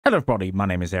Hello everybody, my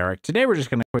name is Eric. Today we're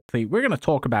going to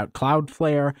talk about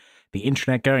CloudFlare, the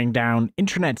internet going down,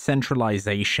 internet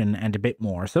centralization, and a bit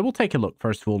more. So we'll take a look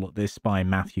first of all at this by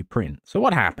Matthew Print. So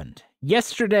what happened?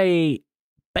 Yesterday,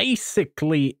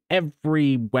 basically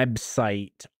every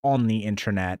website on the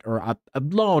internet, or a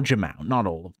large amount, not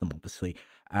all of them obviously,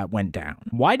 went down.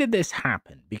 Why did this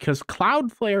happen? Because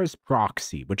Cloudflare's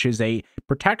proxy, which is a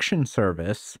protection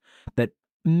service that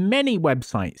many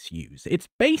websites use. It's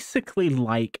basically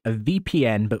like a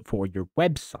VPN, but for your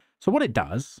website. So what it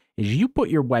does is you put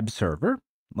your web server,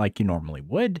 like you normally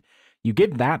would, you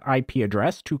give that IP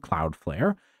address to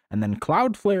Cloudflare, and then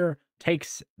Cloudflare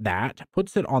takes that,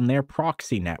 puts it on their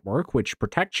proxy network, which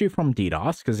protects you from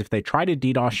DDoS, because if they try to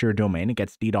DDoS your domain, it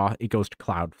gets DDoS, it goes to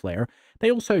Cloudflare.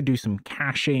 They also do some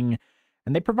caching,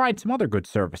 and they provide some other good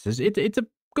services. It's a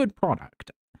good product.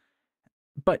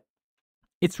 But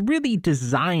it's really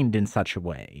designed in such a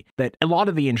way that a lot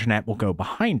of the internet will go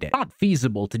behind it. It's not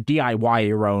feasible to DIY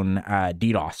your own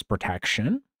DDoS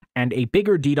protection, and a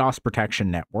bigger DDoS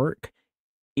protection network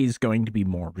is going to be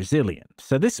more resilient.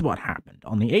 So this is what happened.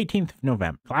 On the 18th of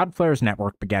November, Cloudflare's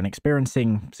network began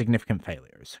experiencing significant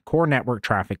failures. Core network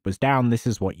traffic was down. This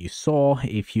is what you saw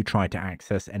if you tried to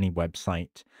access any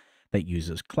website that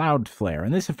uses Cloudflare,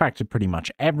 and this affected pretty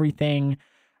much everything.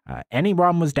 Any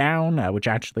run was down, which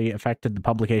actually affected the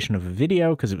publication of a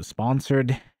video because it was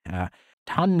sponsored.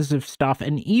 Tons of stuff.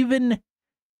 And even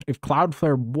if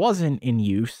Cloudflare wasn't in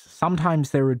use,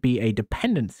 sometimes there would be a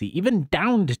dependency, even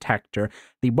Down Detector,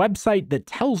 the website that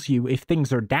tells you if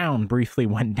things are down, briefly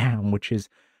went down, which is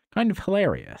kind of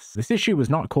hilarious. This issue was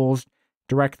not caused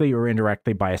directly or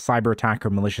indirectly by a cyber attack or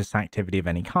malicious activity of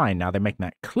any kind. Now, they're making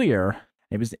that clear.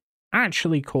 It was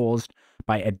actually caused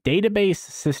by a database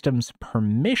system's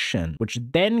permission, which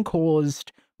then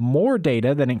caused more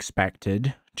data than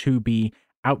expected to be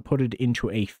outputted into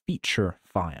a feature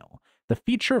file. The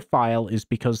feature file is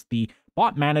because the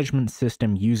bot management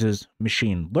system uses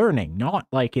machine learning, not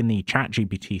like in the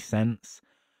ChatGPT sense,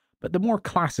 but the more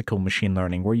classical machine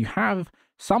learning, where you have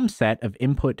some set of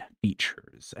input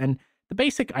features. And the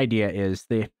basic idea is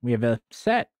we have a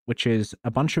set, which is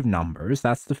a bunch of numbers,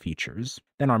 that's the features.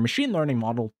 Then our machine learning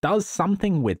model does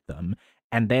something with them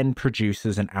and then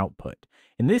produces an output.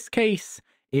 In this case,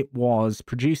 it was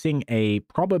producing a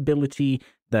probability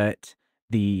that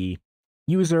the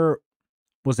user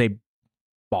was a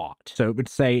bot. So it would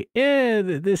say,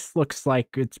 this looks like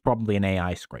it's probably an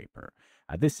AI scraper.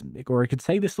 Or it could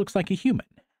say this looks like a human.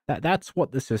 That's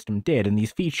what the system did. And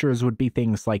these features would be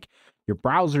things like your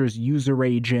browser's user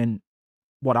agent,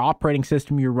 what operating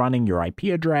system you're running, your IP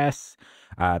address.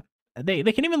 They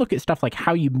can even look at stuff like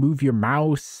how you move your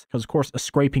mouse, because of course a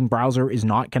scraping browser is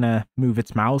not going to move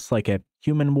its mouse like a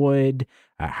human would,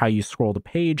 how you scroll the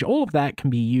page. All of that can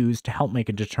be used to help make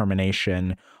a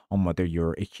determination on whether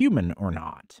you're a human or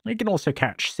not. It can also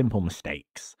catch simple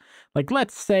mistakes. Like,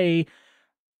 let's say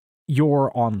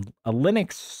you're on a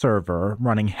Linux server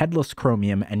running headless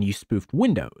Chromium and you spoofed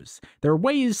Windows. There are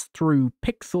ways through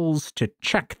pixels to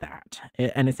check that,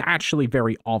 and it's actually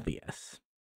very obvious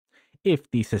if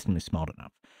the system is smart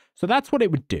enough. So that's what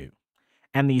it would do.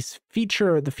 And the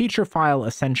feature file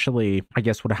essentially, I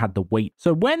guess, would have had the weight.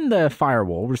 So when the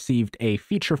firewall received a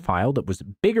feature file that was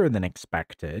bigger than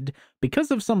expected, because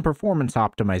of some performance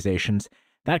optimizations,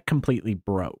 that completely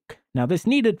broke. Now, this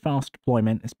needed fast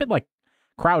deployment. It's a bit like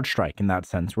CrowdStrike in that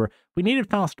sense, where we needed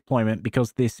fast deployment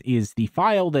because this is the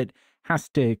file that has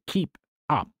to keep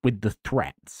up with the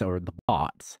threats or the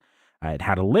bots. It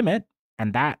had a limit,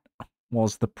 and that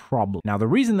was the problem. Now, the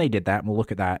reason they did that, and we'll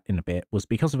look at that in a bit, was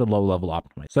because of a low-level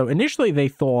optimizer. So initially, they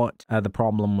thought the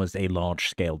problem was a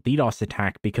large-scale DDoS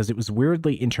attack because it was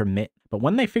weirdly intermittent. But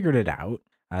when they figured it out,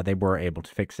 they were able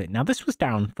to fix it. Now, this was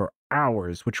down for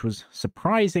hours, which was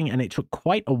surprising, and it took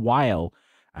quite a while.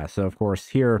 So, of course,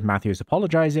 here Matthew is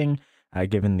apologizing,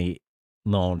 given the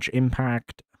large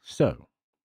impact. So,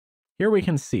 here we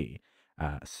can see.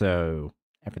 So,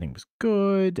 everything was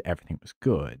good. Everything was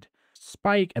good.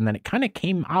 Spike, and then it kind of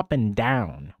came up and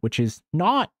down, which is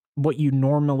not what you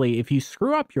normally, if you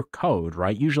screw up your code,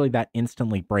 right, usually that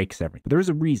instantly breaks everything. But there's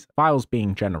a reason. Files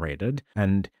being generated,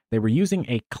 and they were using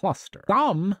a cluster.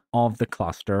 Some of the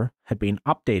cluster had been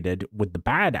updated with the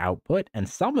bad output, and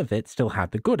some of it still had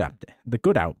the good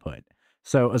output.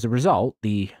 So as a result,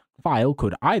 the file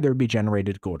could either be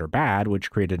generated good or bad, which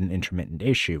created an intermittent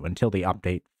issue until the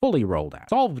update fully rolled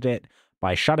out. Solved it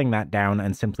by shutting that down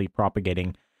and simply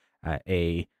propagating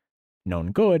a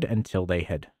known good until they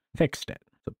had fixed it.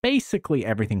 So basically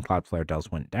everything Cloudflare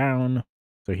does went down.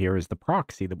 So here is the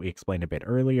proxy that we explained a bit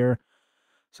earlier.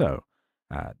 So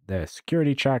the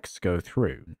security checks go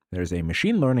through. There's a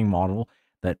machine learning model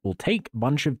that will take a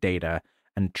bunch of data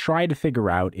and try to figure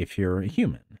out if you're a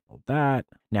human.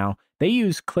 Now, they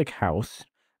use ClickHouse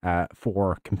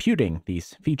for computing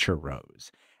these feature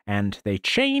rows, and they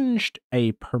changed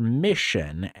a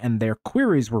permission, and their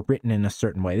queries were written in a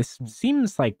certain way. This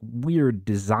seems like weird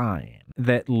design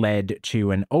that led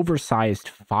to an oversized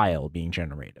file being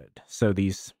generated. So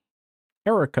these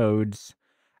error codes,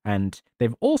 and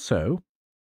they've also,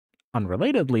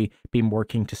 unrelatedly, been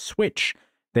working to switch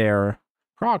their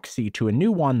proxy to a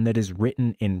new one that is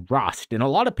written in Rust. And a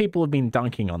lot of people have been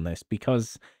dunking on this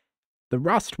because the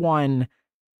Rust one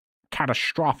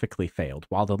catastrophically failed,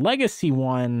 while the legacy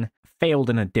one failed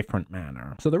in a different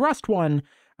manner. So the Rust one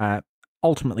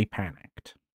ultimately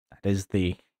panicked. That is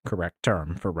the correct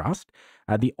term for Rust.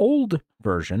 The old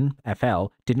version, FL,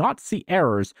 did not see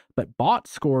errors, but bot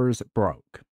scores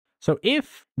broke. So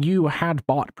if you had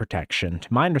bot protection,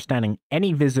 to my understanding,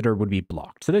 any visitor would be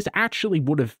blocked. So this actually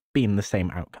would have been the same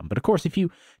outcome. But of course, if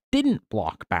you didn't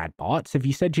block bad bots, if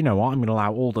you said, you know what, I'm going to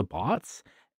allow all the bots,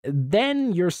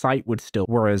 then your site would still,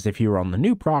 whereas if you were on the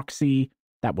new proxy,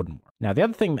 that wouldn't work. Now, the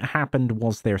other thing that happened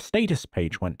was their status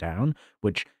page went down,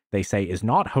 which they say is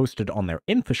not hosted on their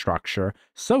infrastructure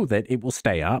so that it will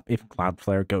stay up if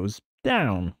Cloudflare goes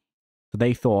down. So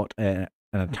they thought an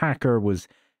attacker was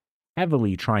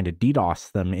heavily trying to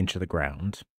DDoS them into the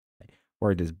ground,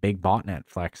 or it is big botnet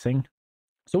flexing.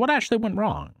 So what actually went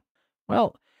wrong?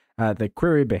 Well, the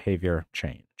query behavior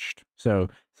changed. So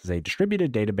this is a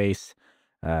distributed database.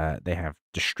 They have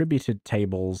distributed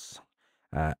tables,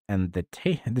 and the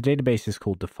database is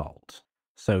called default.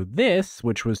 So this,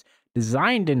 which was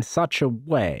designed in such a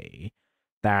way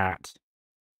that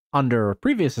under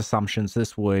previous assumptions,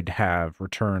 this would have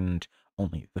returned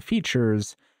only the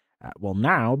features. Well,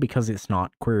 now, because it's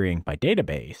not querying by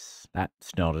database, that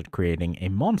started creating a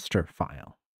monster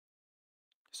file.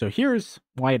 So here's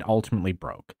why it ultimately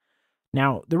broke.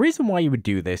 Now, the reason why you would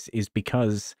do this is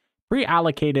because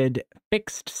pre-allocated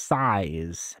fixed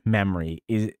size memory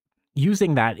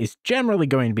using that is generally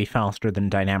going to be faster than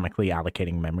dynamically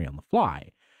allocating memory on the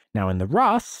fly. Now, in the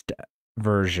Rust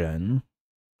version,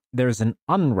 there's an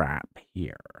unwrap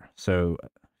here. So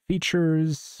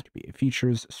features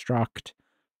struct,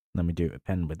 then we do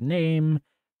append with name,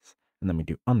 and then we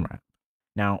do unwrap.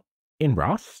 Now, in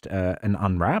Rust, an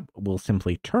unwrap will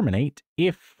simply terminate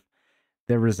if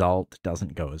the result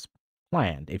doesn't go as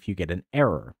planned. If you get an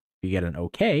error, if you get an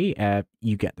OK,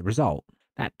 you get the result.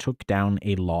 That took down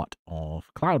a lot of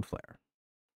Cloudflare.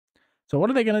 So what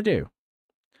are they going to do?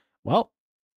 Well,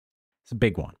 it's a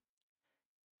big one.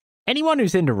 Anyone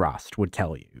who's into Rust would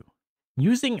tell you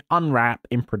using unwrap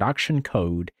in production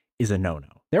code is a no-no.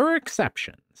 There are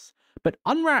exceptions, but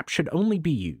unwrap should only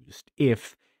be used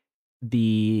if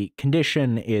the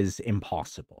condition is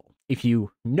impossible. If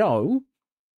you know,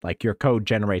 like your code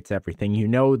generates everything, you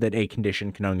know that a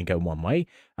condition can only go one way,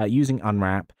 using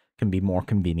unwrap can be more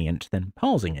convenient than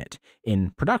pausing it.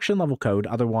 In production level code,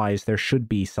 otherwise there should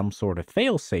be some sort of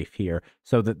fail-safe here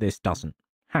so that this doesn't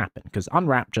happen, because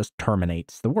unwrap just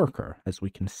terminates the worker, as we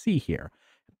can see here.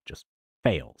 It just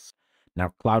fails.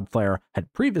 Now, Cloudflare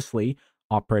had previously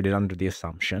operated under the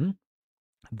assumption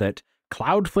that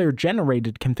Cloudflare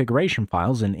generated configuration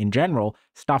files, and in general,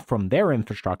 stuff from their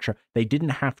infrastructure, they didn't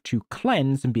have to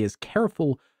cleanse and be as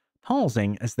careful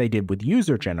pausing as they did with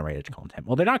user-generated content.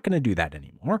 Well, they're not going to do that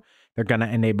anymore. They're going to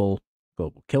enable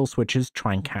global kill switches,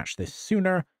 try and catch this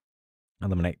sooner,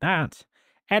 eliminate that,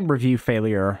 and review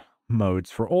failure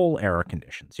modes for all error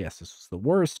conditions. Yes, this was the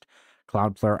worst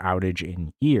Cloudflare outage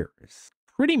in years.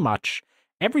 Pretty much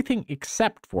everything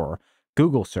except for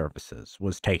Google services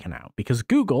was taken out, because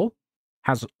Google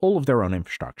has all of their own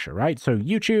infrastructure, right? So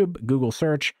YouTube, Google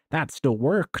search, that still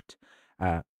worked.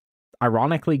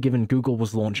 Ironically, given Google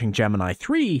was launching Gemini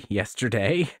 3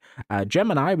 yesterday,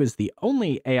 Gemini was the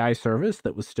only AI service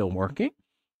that was still working.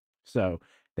 So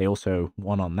they also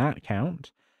won on that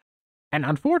count. And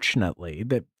unfortunately,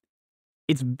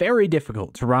 it's very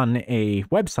difficult to run a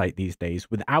website these days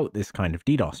without this kind of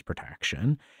DDoS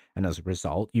protection. And as a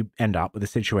result, you end up with a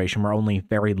situation where only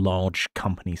very large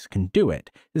companies can do it.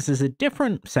 This is a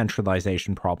different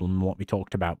centralization problem than what we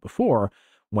talked about before,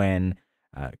 when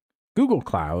Google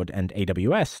Cloud and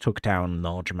AWS took down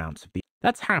large amounts of the.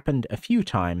 That's happened a few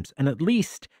times, and at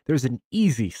least there's an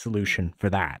easy solution for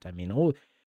that. I mean,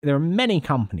 there are many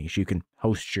companies you can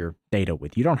host your data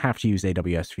with. You don't have to use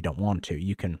AWS if you don't want to.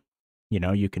 You can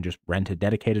just rent a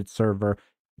dedicated server.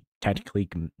 Technically, you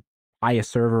can buy a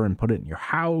server and put it in your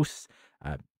house.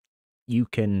 You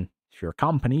can, if you're a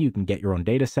company, you can get your own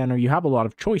data center. You have a lot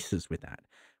of choices with that.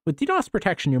 With DDoS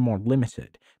protection, you're more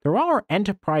limited. There are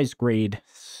enterprise-grade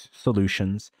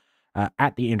solutions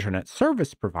at the internet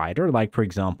service provider, like, for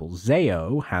example,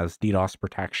 Zayo has DDoS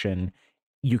protection.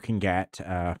 You can get,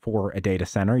 for a data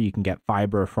center, you can get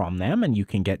fiber from them, and you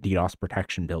can get DDoS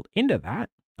protection built into that.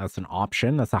 That's an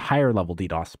option. That's a higher level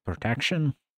DDoS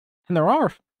protection. And there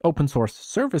are open source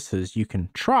services you can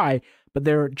try, but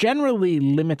they're generally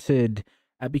limited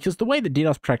because the way the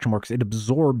DDoS protection works, it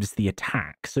absorbs the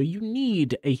attack. So you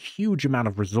need a huge amount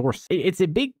of resource. It's a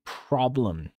big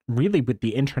problem, really, with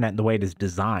the internet and the way it is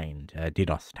designed,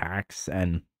 DDoS attacks.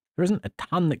 And there isn't a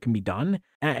ton that can be done.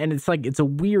 And it's like, it's a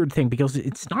weird thing because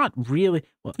it's not really,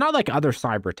 well, it's not like other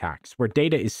cyber attacks where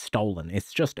data is stolen.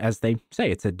 It's just, as they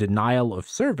say, it's a denial of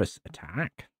service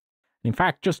attack. In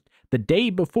fact, just the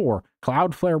day before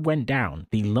CloudFlare went down,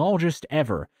 the largest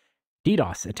ever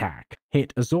DDoS attack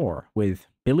hit Azure with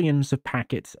billions of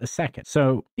packets a second.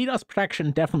 So DDoS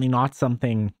protection, definitely not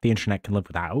something the internet can live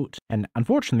without. And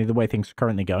unfortunately, the way things are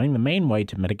currently going, the main way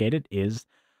to mitigate it is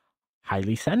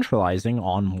highly centralizing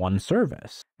on one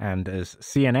service. And as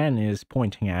CNN is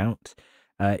pointing out,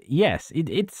 yes,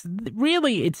 it's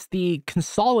the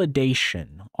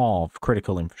consolidation of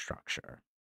critical infrastructure.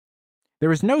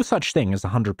 There is no such thing as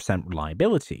 100%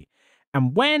 reliability.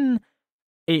 And when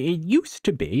it used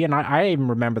to be, and I even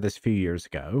remember this a few years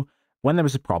ago, when there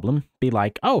was a problem, be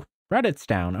like, oh, Reddit's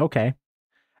down, okay.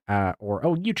 Or,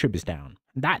 oh, YouTube is down.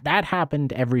 That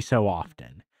happened every so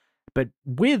often. But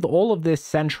with all of this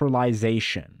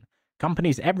centralization,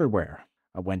 companies everywhere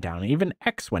went down. Even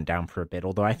X went down for a bit,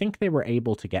 although I think they were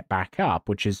able to get back up,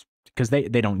 which is because they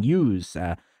don't use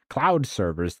cloud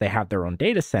servers. They have their own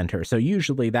data center. So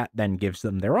usually that then gives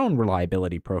them their own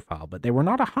reliability profile, but they were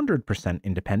not 100%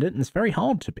 independent, and it's very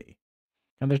hard to be.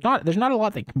 And there's not a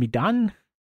lot that can be done.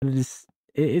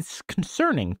 It's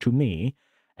concerning to me.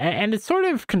 And it's sort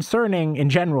of concerning in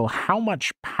general how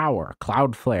much power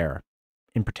CloudFlare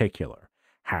in particular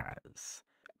has.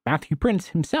 Matthew Prince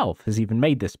himself has even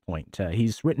made this point.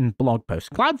 He's written blog posts.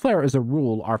 CloudFlare, as a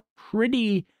rule, are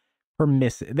pretty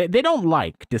permissive. They don't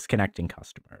like disconnecting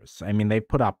customers. I mean, they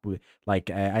put up with, like,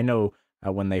 I know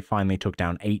when they finally took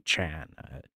down 8chan,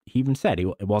 he even said he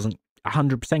wasn't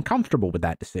 100% comfortable with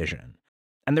that decision.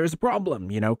 And there's a problem,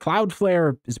 you know,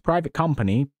 CloudFlare is a private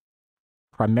company,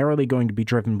 primarily going to be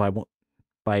driven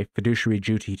by fiduciary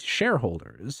duty to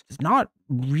shareholders. It's not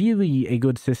really a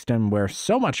good system where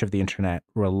so much of the internet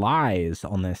relies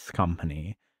on this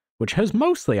company, which has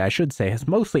mostly, I should say,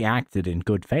 acted in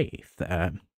good faith,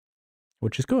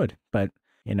 which is good. But,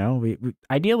 you know, we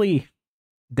ideally,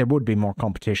 there would be more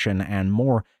competition and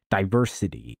more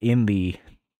diversity in the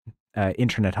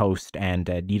internet host and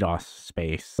DDoS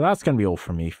space. So that's going to be all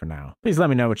from me for now. Please let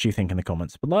me know what you think in the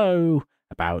comments below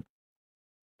about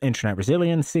internet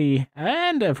resiliency,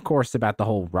 and of course about the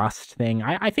whole Rust thing.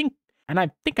 I think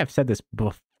I've said this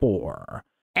before,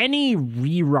 any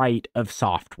rewrite of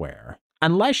software,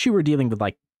 unless you were dealing with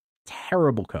like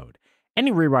terrible code,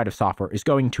 any rewrite of software is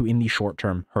going to, in the short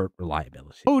term, hurt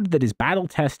reliability. Code that is battle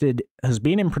tested, has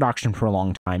been in production for a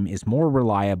long time, is more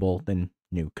reliable than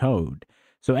new code.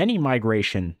 So any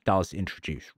migration does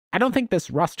introduce. I don't think this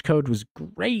Rust code was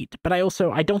great, but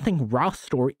I don't think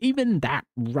Rust, or even that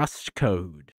Rust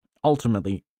code,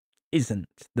 ultimately isn't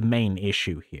the main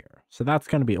issue here. So that's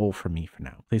going to be all from me for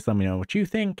now. Please let me know what you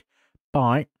think.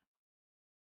 Bye.